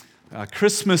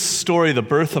Christmas story, the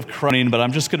birth of Christ, but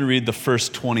I'm just going to read the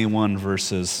first 21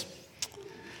 verses.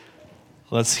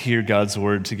 Let's hear God's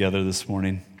word together this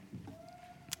morning.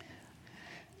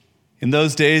 In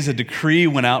those days, a decree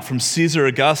went out from Caesar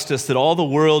Augustus that all the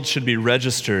world should be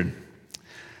registered.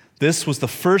 This was the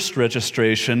first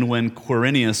registration when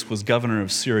Quirinius was governor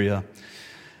of Syria,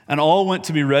 and all went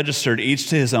to be registered, each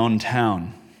to his own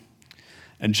town.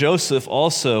 And Joseph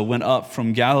also went up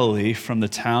from Galilee, from the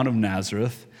town of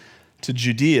Nazareth, to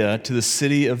Judea, to the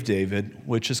city of David,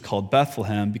 which is called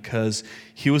Bethlehem, because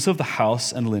he was of the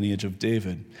house and lineage of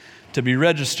David, to be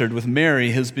registered with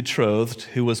Mary, his betrothed,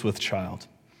 who was with child.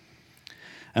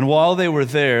 And while they were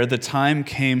there, the time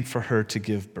came for her to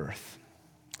give birth.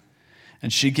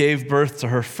 And she gave birth to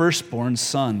her firstborn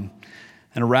son,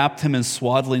 and wrapped him in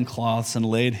swaddling cloths, and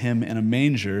laid him in a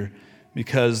manger,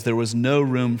 because there was no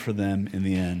room for them in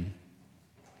the inn.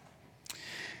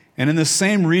 And in the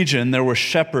same region there were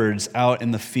shepherds out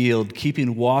in the field,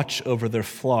 keeping watch over their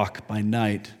flock by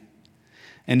night.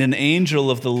 And an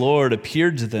angel of the Lord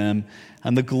appeared to them,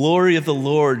 and the glory of the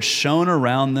Lord shone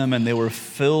around them, and they were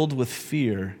filled with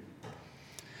fear.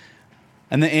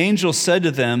 And the angel said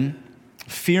to them,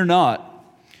 "Fear not,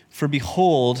 for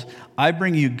behold, I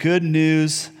bring you good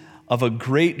news of a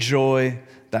great joy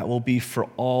that will be for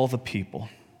all the people.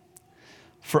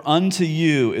 For unto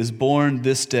you is born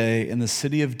this day in the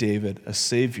city of David a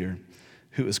Savior,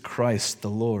 who is Christ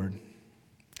the Lord.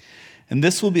 And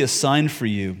this will be a sign for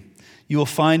you. You will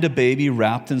find a baby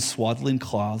wrapped in swaddling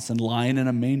cloths and lying in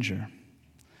a manger."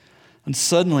 And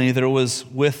suddenly there was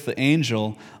with the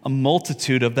angel a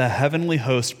multitude of the heavenly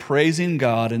host praising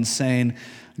God and saying,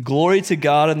 "Glory to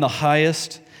God in the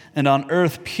highest, and on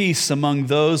earth peace among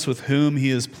those with whom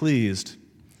he is pleased."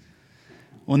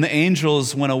 When the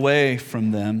angels went away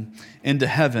from them into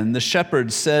heaven, the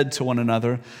shepherds said to one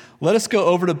another, "Let us go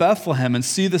over to Bethlehem and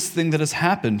see this thing that has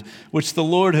happened, which the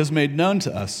Lord has made known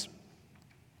to us."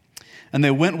 And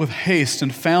they went with haste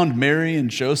and found Mary and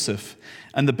Joseph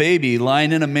and the baby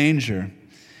lying in a manger.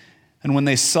 And when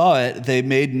they saw it, they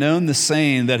made known the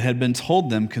saying that had been told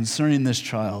them concerning this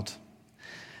child.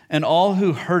 And all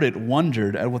who heard it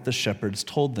wondered at what the shepherds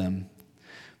told them.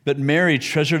 But Mary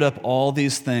treasured up all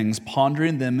these things,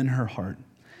 pondering them in her heart.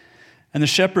 And the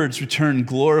shepherds returned,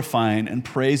 glorifying and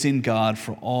praising God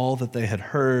for all that they had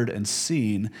heard and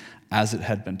seen as it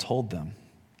had been told them.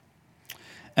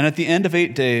 And at the end of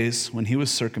 8 days, when he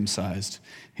was circumcised,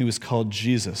 he was called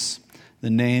Jesus, the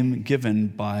name given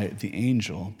by the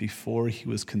angel before he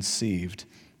was conceived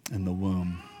in the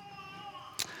womb.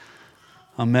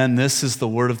 Amen. This is the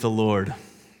word of the Lord.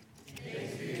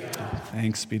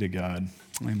 Thanks be to God.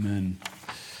 Amen.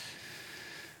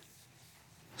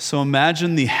 So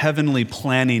imagine the heavenly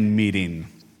planning meeting.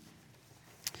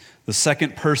 The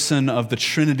second person of the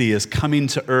Trinity is coming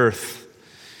to earth.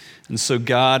 And so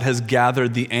God has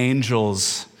gathered the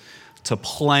angels to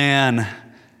plan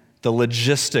the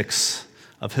logistics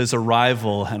of his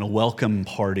arrival and a welcome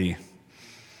party.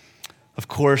 Of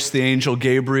course, the angel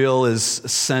Gabriel is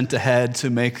sent ahead to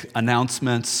make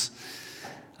announcements.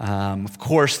 Of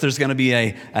course, there's going to be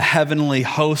a heavenly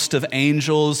host of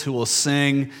angels who will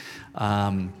sing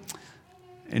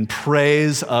in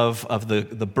praise of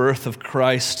the birth of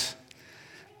Christ.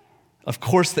 Of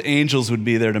course, the angels would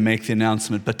be there to make the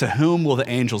announcement, but to whom will the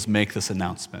angels make this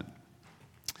announcement?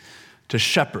 To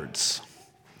shepherds.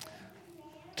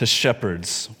 To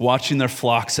shepherds, watching their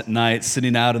flocks at night,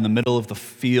 sitting out in the middle of the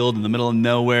field, in the middle of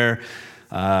nowhere,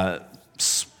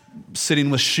 sitting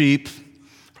with sheep,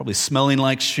 probably smelling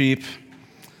like sheep.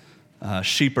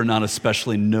 Sheep are not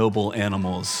especially noble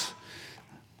animals.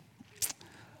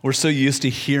 We're so used to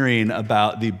hearing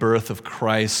about the birth of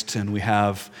Christ, and we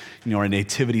have, our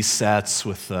nativity sets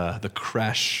with the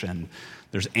creche, and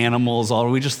there's animals.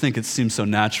 We just think it seems so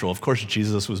natural. Of course,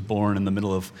 Jesus was born in the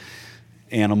middle of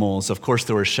animals. Of course,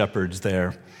 there were shepherds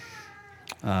there.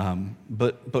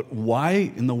 But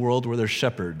why in the world were there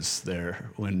shepherds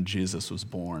there when Jesus was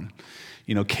born?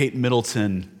 Kate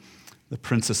Middleton, the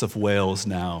Princess of Wales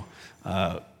now,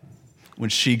 when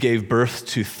she gave birth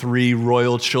to 3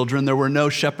 royal children, there were no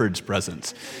shepherds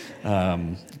present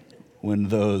when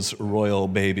those royal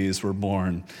babies were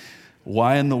born.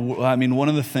 One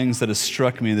of the things that has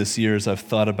struck me this year as I've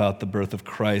thought about the birth of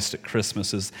Christ at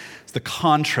Christmas is the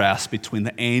contrast between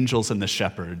the angels and the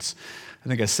shepherds. I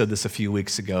think I said this a few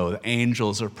weeks ago. The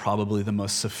angels are probably the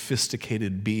most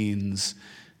sophisticated beings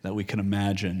that we can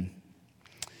imagine.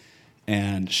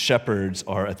 And shepherds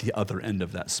are at the other end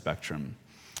of that spectrum.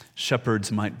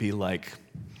 Shepherds might be like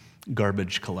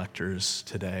garbage collectors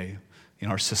today.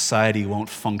 Our society won't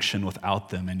function without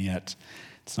them, and yet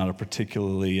it's not a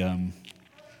particularly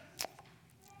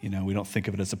We don't think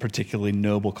of it as a particularly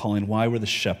noble calling. Why were the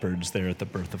shepherds there at the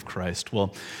birth of Christ?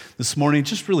 Well, this morning,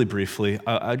 just really briefly,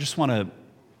 I just want to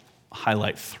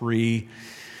highlight three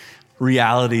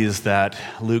realities that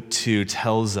Luke 2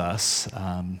 tells us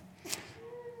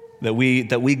that we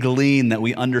glean, that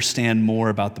we understand more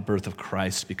about the birth of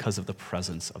Christ because of the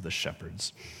presence of the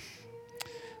shepherds.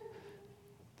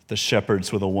 The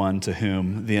shepherds were the one to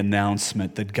whom the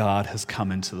announcement that God has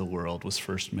come into the world was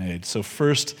first made. So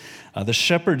first, the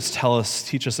shepherds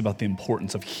teach us about the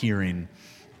importance of hearing.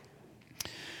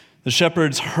 The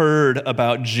shepherds heard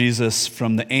about Jesus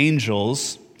from the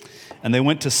angels, and they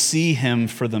went to see him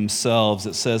for themselves.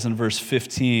 It says in verse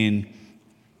 15,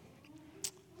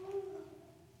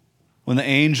 when the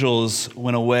angels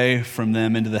went away from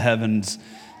them into the heavens,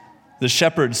 the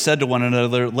shepherds said to one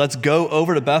another, "Let's go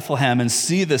over to Bethlehem and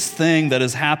see this thing that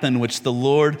has happened, which the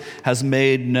Lord has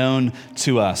made known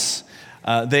to us."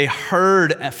 They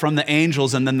heard from the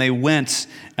angels, and then they went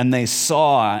and they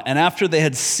saw. And after they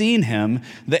had seen him,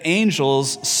 the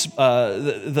angels,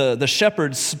 the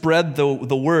shepherds spread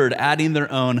the word, adding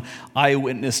their own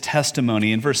eyewitness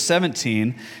testimony. In verse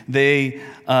 17,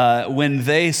 when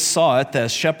they saw it, the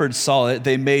shepherds saw it,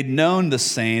 they made known the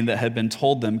saying that had been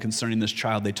told them concerning this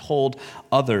child. They told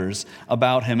others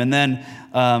about him. And then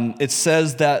it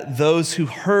says that those who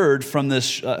heard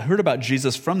about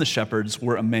Jesus from the shepherds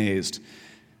were amazed.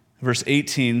 Verse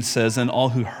 18 says, and all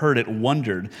who heard it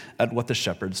wondered at what the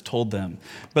shepherds told them.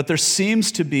 But there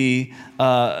seems to be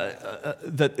that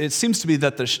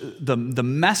the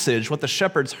message, what the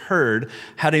shepherds heard,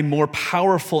 had a more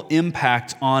powerful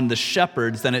impact on the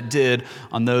shepherds than it did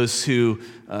on those who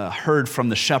heard from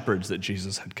the shepherds that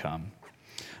Jesus had come.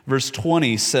 Verse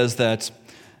 20 says that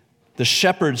the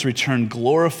shepherds returned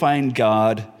glorifying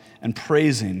God and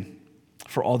praising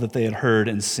for all that they had heard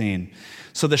and seen.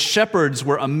 So the shepherds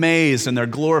were amazed and they're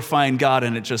glorifying God,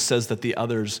 and it just says that the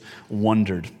others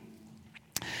wondered.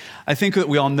 I think that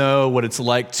we all know what it's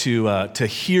like to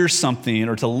hear something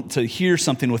or to hear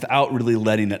something without really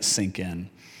letting it sink in.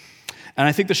 And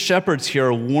I think the shepherds here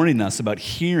are warning us about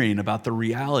hearing about the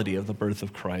reality of the birth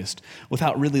of Christ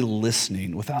without really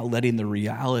listening, without letting the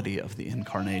reality of the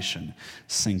incarnation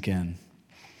sink in.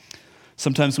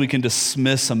 Sometimes we can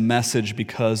dismiss a message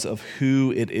because of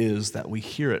who it is that we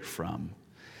hear it from.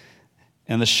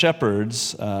 And the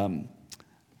shepherds, the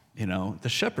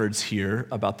shepherds hear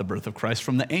about the birth of Christ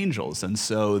from the angels, and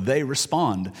so they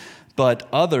respond. But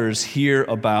others hear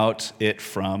about it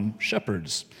from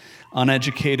shepherds,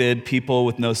 uneducated people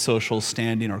with no social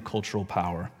standing or cultural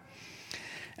power.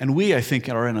 And we, I think,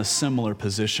 are in a similar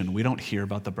position. We don't hear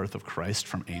about the birth of Christ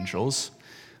from angels.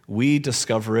 We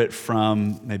discover it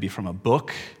maybe from a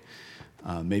book,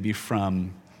 maybe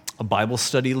from a Bible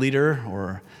study leader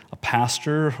or a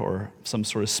pastor or some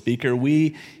sort of speaker.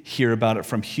 We hear about it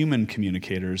from human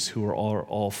communicators who are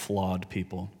all flawed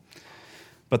people.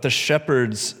 But the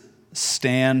shepherds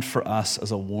stand for us as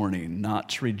a warning not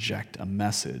to reject a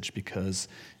message because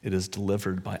it is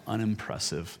delivered by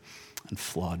unimpressive and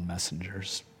flawed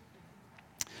messengers.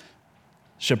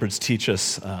 Shepherds teach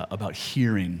us about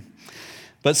hearing.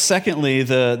 But secondly,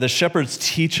 the shepherds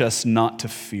teach us not to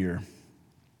fear.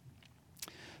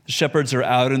 The shepherds are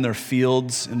out in the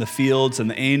fields, and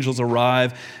the angels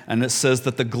arrive, and it says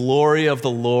that the glory of the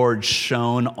Lord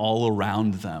shone all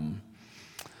around them.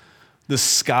 The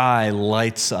sky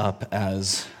lights up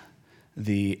as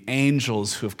the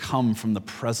angels who have come from the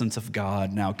presence of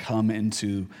God now come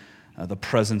into the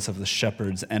presence of the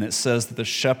shepherds, and it says that the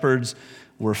shepherds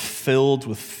were filled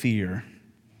with fear.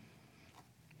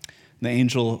 The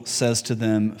angel says to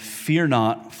them, "Fear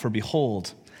not, for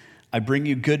behold, I bring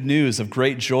you good news of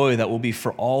great joy that will be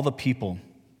for all the people."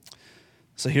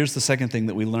 So here's the second thing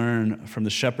that we learn from the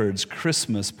shepherds.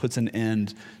 Christmas puts an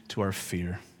end to our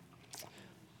fear.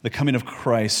 The coming of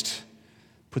Christ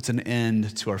puts an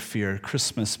end to our fear.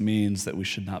 Christmas means that we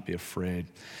should not be afraid.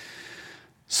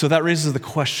 So that raises the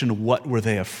question, what were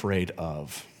they afraid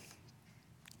of?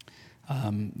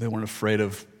 They weren't afraid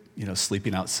of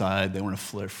sleeping outside. They weren't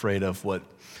afraid of what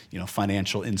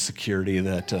financial insecurity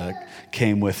that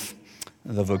came with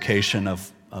the vocation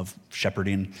of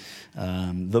shepherding.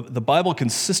 The Bible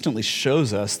consistently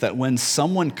shows us that when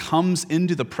someone comes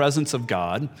into the presence of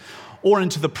God or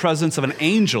into the presence of an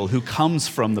angel who comes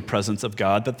from the presence of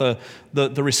God, that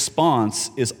the response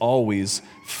is always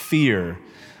fear.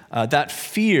 That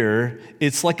fear,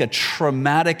 it's like a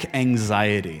traumatic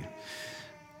anxiety.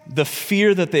 The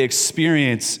fear that they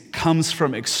experience comes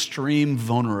from extreme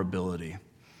vulnerability.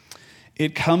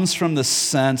 It comes from the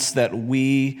sense that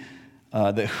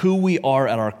that who we are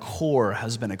at our core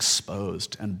has been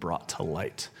exposed and brought to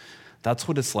light. That's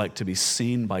what it's like to be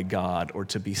seen by God or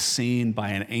to be seen by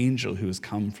an angel who has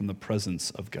come from the presence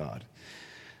of God.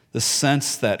 The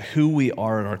sense that who we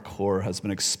are at our core has been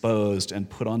exposed and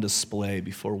put on display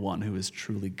before one who is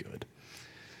truly good.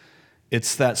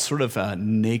 It's that sort of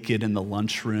naked in the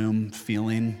lunchroom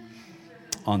feeling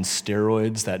on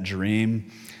steroids, that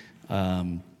dream.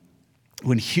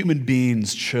 When human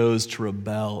beings chose to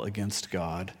rebel against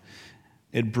God,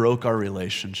 it broke our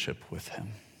relationship with him.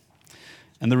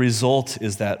 And the result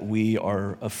is that we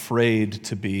are afraid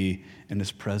to be in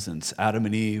his presence. Adam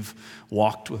and Eve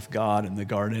walked with God in the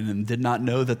garden and did not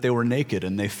know that they were naked,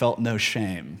 and they felt no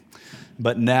shame.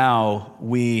 But now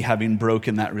we, having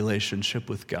broken that relationship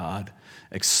with God,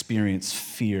 experience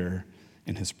fear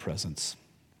in his presence.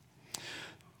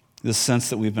 This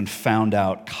sense that we've been found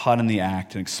out, caught in the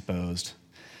act, and exposed.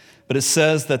 But it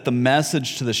says that the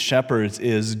message to the shepherds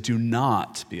is, do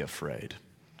not be afraid.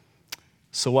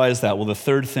 So why is that? Well, the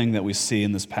third thing that we see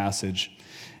in this passage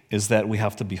is that we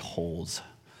have to behold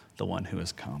the one who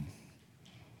has come.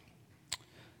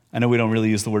 I know we don't really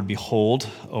use the word behold,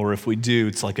 or if we do,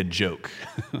 it's like a joke.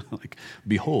 Like,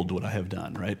 behold what I have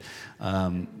done, right?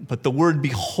 But the word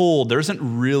behold, there isn't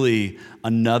really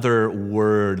another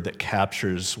word that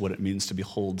captures what it means to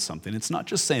behold something. It's not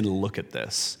just saying, look at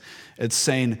this. It's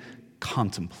saying,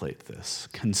 contemplate this,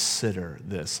 consider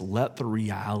this, let the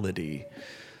reality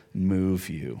move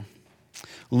you.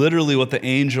 Literally, what the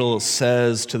angel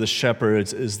says to the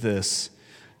shepherds is this: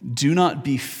 do not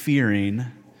be fearing,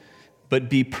 but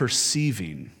be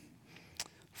perceiving,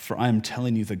 for I am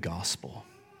telling you the gospel,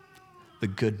 the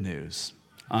good news.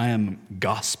 I am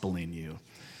gospeling you,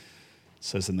 it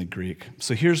says in the Greek.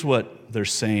 So here's what they're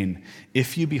saying: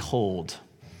 if you behold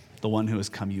the one who has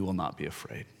come, you will not be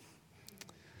afraid.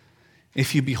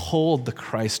 If you behold the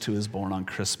Christ who is born on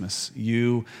Christmas,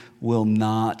 you will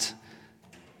not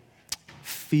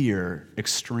fear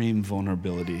extreme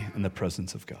vulnerability in the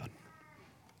presence of God.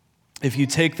 If you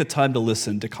take the time to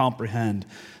listen, to comprehend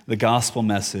the gospel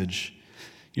message,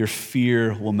 your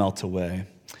fear will melt away.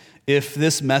 If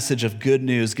this message of good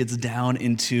news gets down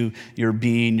into your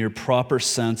being, your proper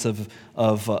sense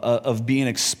of being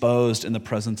exposed in the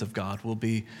presence of God will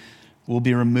be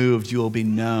removed. You will be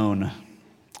known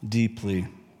deeply.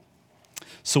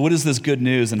 So what is this good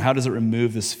news, and how does it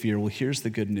remove this fear? Well, here's the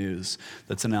good news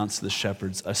that's announced to the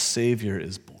shepherds. A Savior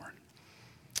is born.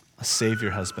 A Savior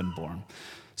has been born.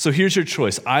 So here's your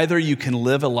choice. Either you can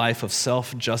live a life of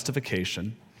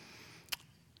self-justification,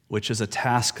 which is a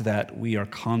task that we are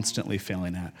constantly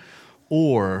failing at,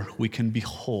 or we can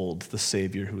behold the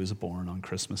Savior who is born on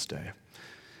Christmas Day.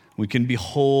 We can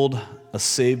behold a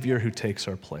Savior who takes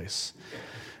our place.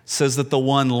 It says that the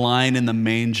one lying in the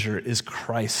manger is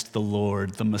Christ the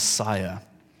Lord, the Messiah,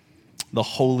 the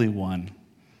Holy One,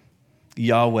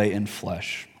 Yahweh in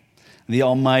flesh, the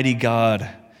Almighty God,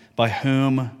 by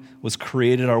whom was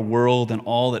created our world and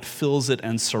all that fills it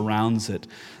and surrounds it.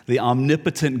 The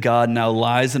omnipotent God now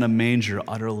lies in a manger,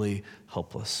 utterly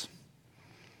helpless.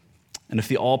 And if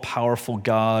the all-powerful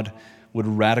God would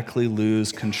radically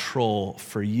lose control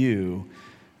for you,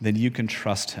 then you can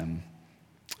trust him,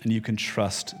 and you can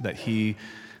trust that he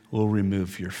will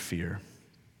remove your fear.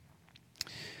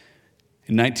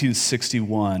 In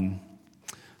 1961,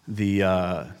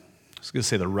 I was going to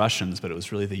say the Russians, but it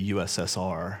was really the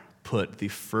USSR, put the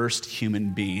first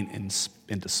human being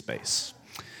into space.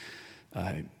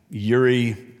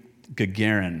 Yuri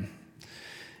Gagarin,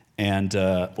 and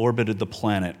orbited the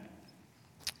planet.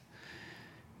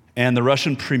 And the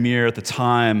Russian premier at the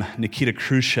time, Nikita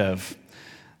Khrushchev,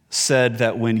 said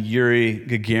that when Yuri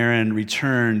Gagarin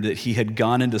returned, that he had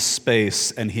gone into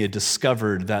space and he had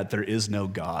discovered that there is no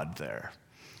God there.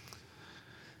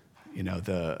 You know,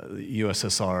 the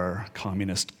USSR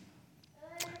communist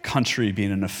country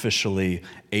being an officially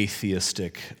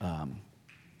atheistic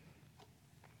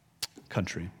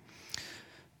country.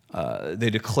 They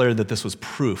declared that this was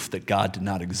proof that God did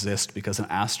not exist because an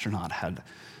astronaut had,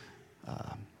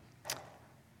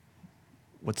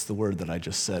 what's the word that I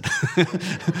just said?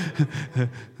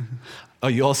 Oh,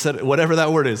 you all said it, whatever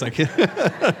that word is. I can't.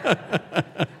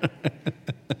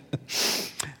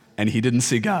 And he didn't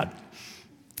see God.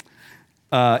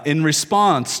 In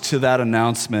response to that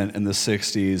announcement in the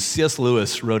 60s, C.S.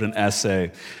 Lewis wrote an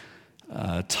essay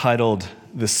titled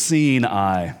The Seeing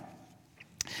Eye,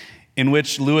 in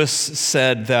which Lewis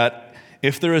said that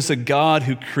if there is a God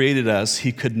who created us,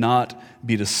 he could not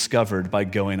be discovered by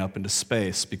going up into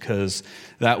space, because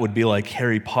that would be like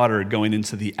Harry Potter going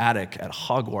into the attic at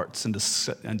Hogwarts and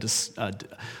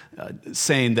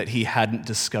saying that he hadn't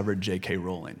discovered J.K.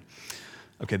 Rowling.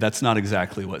 Okay, that's not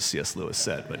exactly what C.S. Lewis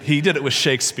said, but he did it with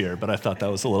Shakespeare, but I thought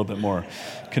that was a little bit more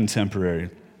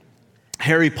contemporary.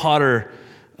 Harry Potter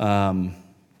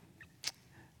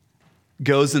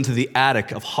goes into the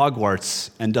attic of Hogwarts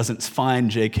and doesn't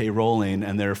find J.K. Rowling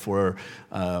and therefore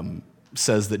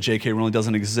says that J.K. Rowling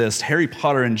doesn't exist. Harry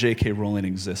Potter and J.K. Rowling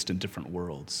exist in different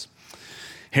worlds.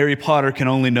 Harry Potter can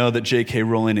only know that J.K.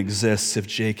 Rowling exists if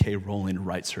J.K. Rowling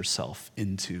writes herself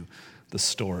into the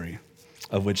story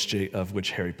of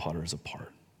which Harry Potter is a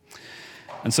part.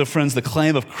 And so, friends, the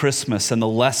claim of Christmas and the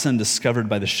lesson discovered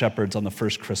by the shepherds on the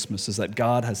first Christmas is that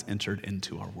God has entered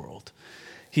into our world.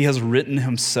 He has written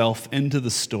himself into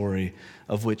the story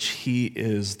of which he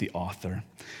is the author.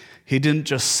 He didn't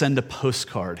just send a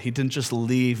postcard. He didn't just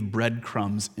leave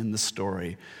breadcrumbs in the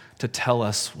story to tell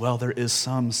us, well, there is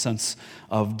some sense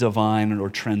of divine or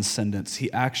transcendence.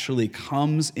 He actually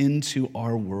comes into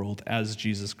our world as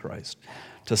Jesus Christ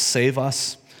to save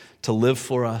us, to live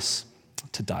for us,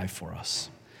 to die for us.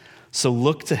 So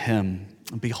look to him,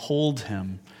 behold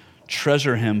him,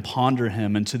 treasure him, ponder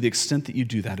him, and to the extent that you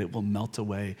do that, it will melt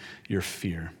away your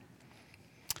fear.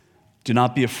 Do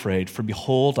not be afraid, for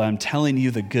behold, I am telling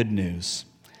you the good news,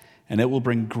 and it will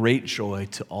bring great joy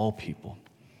to all people.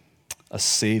 A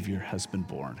Savior has been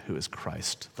born, who is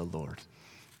Christ the Lord.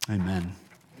 Amen.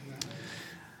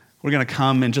 We're going to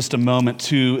come in just a moment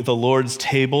to the Lord's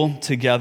table together.